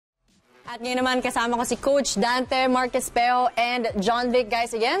At ngayon naman kasama ko si Coach Dante, Marck Espejo, and John Vic.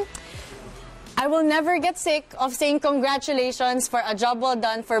 Guys, again, I will never get sick of saying congratulations for a job well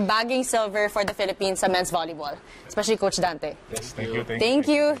done for bagging silver for the Philippines sa men's volleyball. Especially Coach Dante. Yes, thank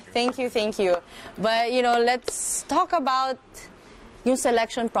you. Thank you. But, you know, let's talk about yung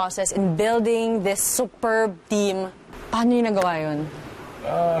selection process in building this superb team. Paano yung nagawa yun?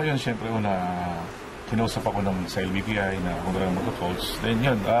 Yun, syempre una, kinausap ako sa LBPI na kung gano'n mag-coach. Then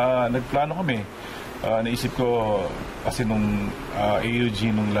yun, nagplano kami. Naisip ko, kasi nung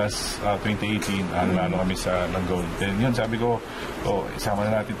AUG nung last 2018, nalalo kami sa Langgol. Then yun, sabi ko, isama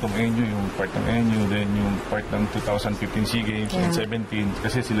na natin itong NU, yung part ng NU, then yung part ng 2015 SEA Games and 17,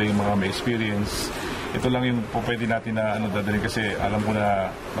 kasi sila yung mga may experience. Ito lang yung pwede natin na dadalhin kasi alam ko na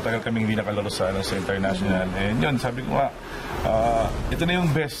matagal kaming hindi nakalaro sa international. And yun, sabi ko nga, ito na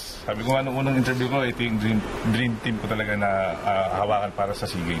yung best. Sabi ko nga nung unang interview ko, ito yung dream team ko talaga na hawakan para sa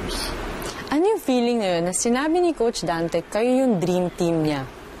SEA Games. Ano yung feeling na yun? Na sinabi ni Coach Dante, kayo yung dream team niya.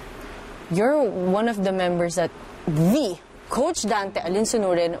 You're one of the members that Coach Dante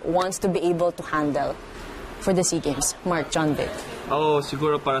Alinsunurin wants to be able to handle for the SEA Games. Mark, John Vic. Ako,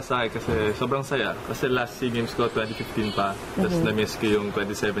 siguro para sa akin kasi sobrang saya. Kasi last SEA Games ko, 2015 pa. Tapos na-miss ko yung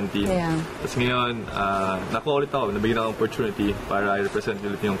 2017. Yeah. Tapos ngayon, nakuha ulit ako. Nabigyan ako opportunity para i-represent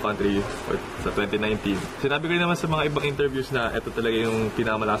ulit yung country sa 2019. Sinabi ko rin naman sa mga ibang interviews na ito talaga yung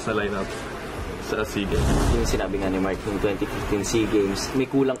pinakamalakas na lineup sa SEA Games. Yung sinabi nga ni Mark, yung 2015 SEA Games, may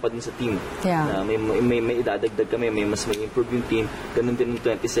kulang pa dun sa team. Yeah. May idadagdag kami, may mas may improve yung team. Ganun din yung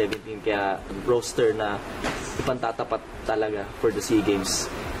 2017, kaya roster na ipantatapat talaga for the SEA Games.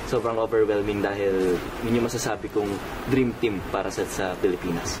 Sobrang overwhelming dahil yun yung masasabi kong dream team para sa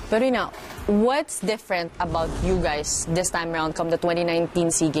Pilipinas. Pero now, what's different about you guys this time around come the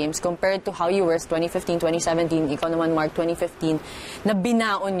 2019 SEA Games compared to how you were 2015, 2017, ikaw naman Mark, 2015, na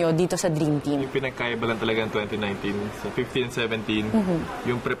binaon nyo dito sa dream team? Yung pinagkaiba lang talaga ng 2019, sa 15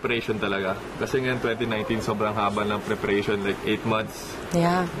 17, yung preparation talaga. Kasi ngayon 2019, sobrang haba ng preparation, like 8 months.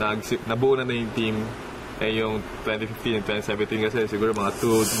 Yeah. Nabuo na yung team. Eh, yung 2015 and 2017 kasi siguro mga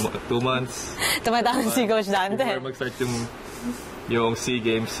 2 months. Tumatawag si Coach Dante. Before mag-start yung SEA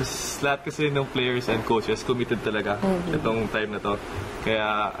Games. Lahat kasi ng players and coaches committed talaga itong time na to.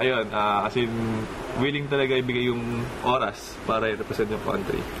 Kaya, ayun, as in, willing talaga ibigay yung oras para i-represent yung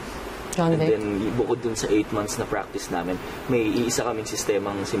country. And then, bukod dun sa 8 months na practice namin, may iisa kaming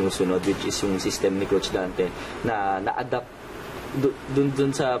sistemang sinusunod, which is yung system ni Coach Dante, na na-adapt dun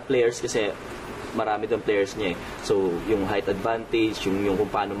sa players kasi marami doon players niya eh. So, yung height advantage, yung kung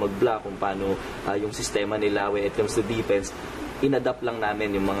paano mag-block, kung paano yung sistema nila when it comes to defense, in-adapt lang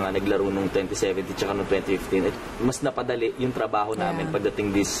namin yung mga naglaro nung 2017 tsaka nung 2015. At mas napadali yung trabaho namin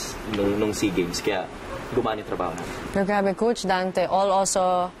pagdating nung SEA Games. Kaya gumana yung trabaho namin. Pero grabe, Coach Dante,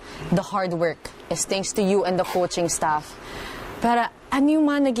 also the hard work is thanks to you and the coaching staff. Pero ano yung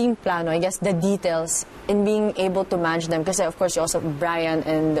mga naging plano, I guess, the details in being able to manage them? Kasi of course, you also, Brian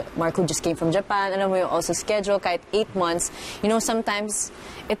and Mark who just came from Japan, ano mo yung also schedule, kahit 8 months, you know, sometimes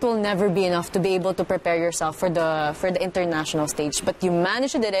it will never be enough to be able to prepare yourself for the international stage. But you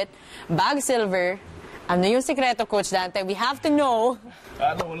managed to did it, bag silver. Ano yung sekreto, Coach Dante? We have to know.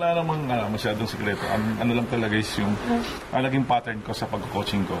 Wala namang masyadong sekreto. Ano lang talaga is yung naging pattern ko sa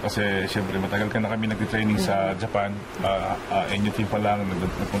pag-coaching ko. Kasi siyempre matagal ka na kami nag-training sa Japan. NU team pa lang,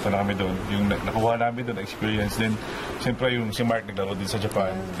 nagpunta na kami doon. Yung nakuha namin doon, experience. Then siyempre yung si Mark naglaro din sa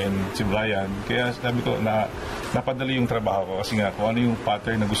Japan. Then si Brian. Kaya sabi ko na napadali yung trabaho ko. Kasi nga kung ano yung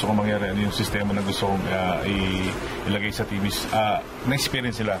pattern na gusto kong mangyari, ano yung sistema na gusto kong ilagay sa team is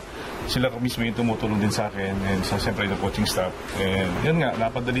na-experience sila. Sila mismo yung tumutulong din sa akin and sa siyempre yung coaching staff. And yun nga,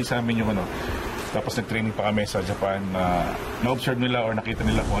 napadali sa amin yung tapos nag-training pa kami sa Japan na-observe nila or nakita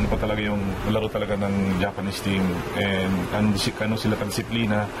nila kung ano pa talaga yung laro talaga ng Japanese team and ano sila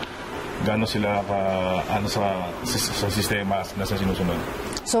kadisiplina, gaano sila sa sistema na sa sinusunod.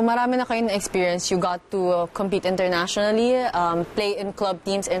 So marami na kayong experience. You got to compete internationally, play in club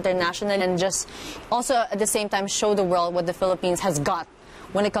teams internationally, and just also at the same time show the world what the Philippines has got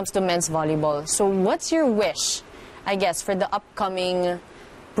when it comes to men's volleyball. So what's your wish, I guess, for the upcoming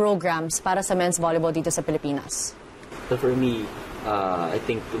programs para sa men's volleyball dito sa Pilipinas? So for me, I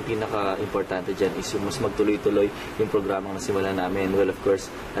think yung pinaka-importante dyan is yung mas magtuloy-tuloy yung programang nasimulan namin. Well, of course,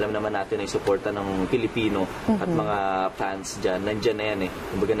 alam naman natin na yung suporta ng Pilipino at mga fans dyan. Nandyan na yan eh.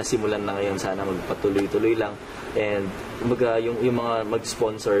 Kumbaga nasimulan na ngayon, sana magpatuloy-tuloy lang. And yung mga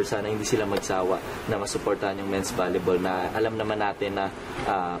mag-sponsor, sana hindi sila magsawa na masuportahan yung men's volleyball, na alam naman natin na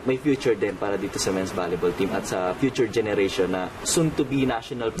may future din para dito sa men's volleyball team at sa future generation na soon to be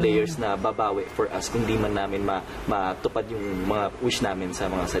national players na babawi for us kung di man namin matupad yung mga wish namin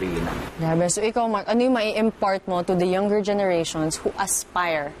sa mga sarili namin. Grabe. So ikaw, Mark, ano yung mai-impart mo to the younger generations who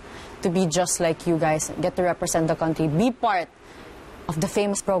aspire to be just like you guys, get to represent the country, be part of the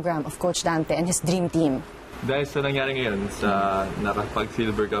famous program of Coach Dante and his dream team? Dahil sa nangyari ngayon, sa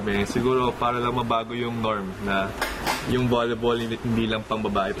nakapag-silver kami, siguro para lang mabago yung norm na yung volleyball hindi lang pang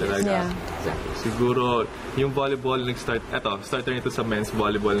babae talaga. Yeah. Siguro yung volleyball starter nito sa men's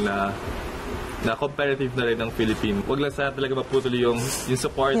volleyball na competitive na rin ng Philippine. Huwag lang sana talaga maputuli yung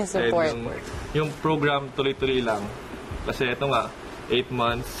support. And yung program tuloy-tuloy lang. Kasi ito nga, 8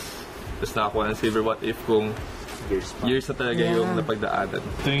 months, tapos nakakuha ng silver. What if kung years na talaga yung napagdaanan.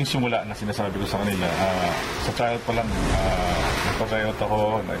 Ito yung simula na sinasabi ko sa kanila. Sa trial pa lang, nagpa-tryout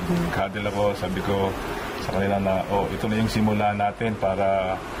ako, nag-huddle ako, sabi ko sa kanila na, ito na yung simula natin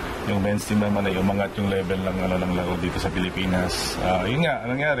para yung men's team naman ay umangat yung level ng laro dito sa Pilipinas. Yun nga,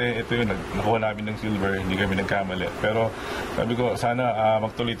 nangyari, ito yun, nakuha namin ng silver, hindi kami nagkamali. Pero sabi ko, sana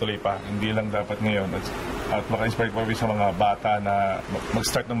magtuloy-tuloy pa. Hindi lang dapat ngayon. At maka-inspire pa sa mga bata na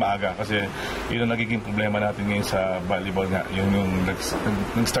mag-start ng maaga kasi yun ang nagiging problema natin ngayon sa volleyball nga, yung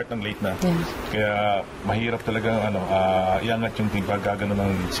nag-start ng late na. Yeah. Kaya mahirap talagang iangat yung team pag gano'n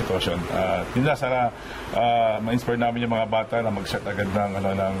ng sitwasyon. Yun na, sana ma-inspire namin yung mga bata na mag-start agad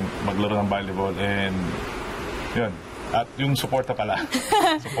ng maglaro ng volleyball and yun. At yung suporta pala.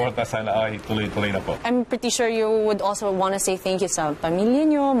 Suporta sana ay tuloy-tuloy na po. I'm pretty sure you would also want to say thank you sa pamilya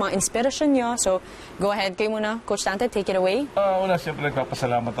nyo, mga inspirasyon nyo. So, go ahead kayo muna. Coach Dante, take it away. Una, siyempre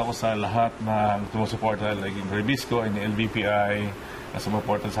nagpapasalamat ako sa lahat ng tumusuporta, like yung Rebisco and yung LBPI na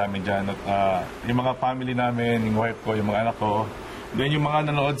sumuporta sa amin dyan. At yung mga family namin, yung wife ko, yung mga anak ko, then yung mga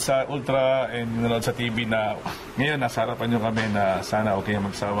nanood sa Ultra and yung nanood sa TV na ngayon nasa harapan nyo kami na sana okay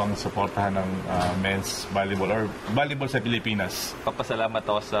magsawang suportahan ng men's volleyball or volleyball sa Pilipinas. Papasalamat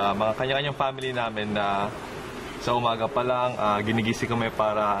ako sa mga kanya-kanyang family namin na sa umaga pa lang ginigising kami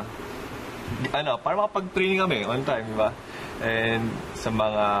para makapag-training kami on time, di ba? And sa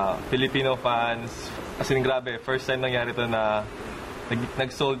mga Filipino fans, as in grabe, first time nangyari to na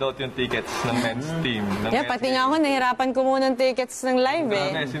nag-sold out yung tickets ng men's team. Pati nga ako, nahirapan ko muna ng tickets ng live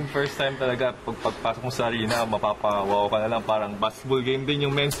As in first time talaga, pagpasok mo sa arena, mapapawaw ka na lang, parang basketball game din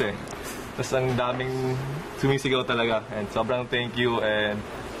yung men's Tapos ang daming sumisigaw talaga. And sobrang thank you. And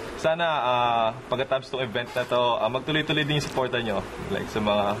sana pagkatapos itong event na to, magtuloy-tuloy din yung supportan nyo. Like sa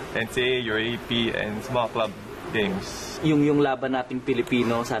mga NCAA, your AP, and sa mga club games. Yung laban nating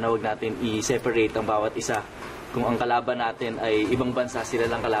Pilipino, sana wag natin i-separate ang bawat isa. Kung ang kalaban natin ay ibang bansa, sila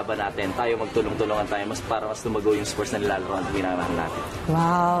lang kalaban natin, tayo magtulong-tulungan tayo para mas lumago yung sports na nilalaroan at minamahal natin.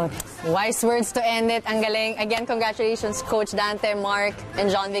 Wow. Wise words to end it. Ang galing. Again, congratulations, Coach Dante, Mark, and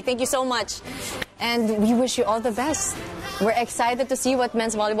John Vic. Thank you so much. And we wish you all the best. We're excited to see what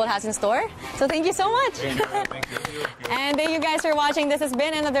men's volleyball has in store. So thank you so much. Thank you. And thank you guys for watching. This has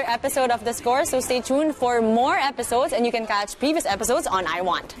been another episode of The Score. So stay tuned for more episodes, and you can catch previous episodes on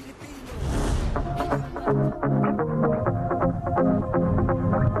iWant.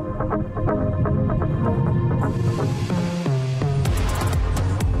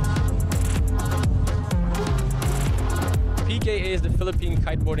 PKA is the Philippine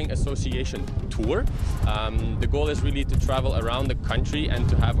Kiteboarding Association tour. The goal is really to travel around the country and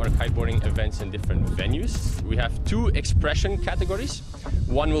to have our kiteboarding events in different venues. We have 2 expression categories.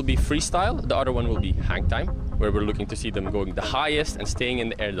 One will be freestyle, the other one will be hang time, where we're looking to see them going the highest and staying in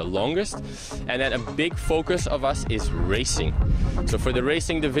the air the longest. And then a big focus of us is racing. So for the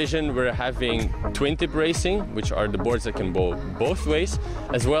racing division, we're having twin tip racing, which are the boards that can bowl both ways,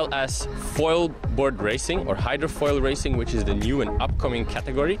 as well as foil board racing or hydrofoil racing, which is the new and upcoming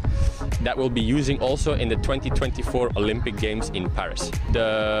category that we'll be using also in the 2024 Olympic Games in Paris.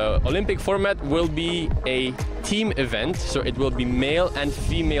 The Olympic format will be a team event, so it will be male and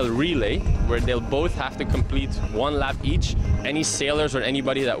female relay, where they'll both have to complete 1 lap each. Any sailors or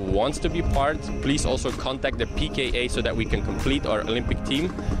anybody that wants to be part, please also contact the PKA so that we can complete our Olympic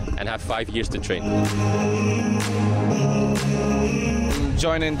team and have 5 years to train.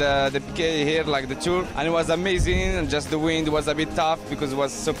 Joining the PKA here, like the tour, and it was amazing. And just the wind was a bit tough because it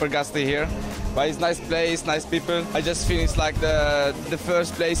was super gusty here, but it's nice place, nice people. I just finished like the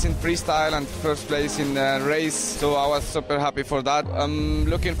first place in freestyle and first place in race, so I was super happy for that. I'm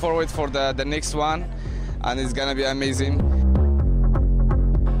looking forward for the next one, and it's gonna be amazing.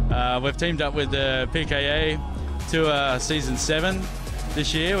 We've teamed up with the PKA to season 7.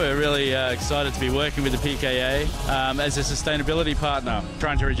 this year. We're really excited to be working with the PKA as a sustainability partner,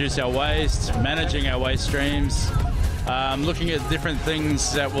 trying to reduce our waste, managing our waste streams, looking at different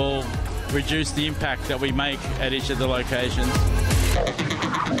things that will reduce the impact that we make at each of the locations.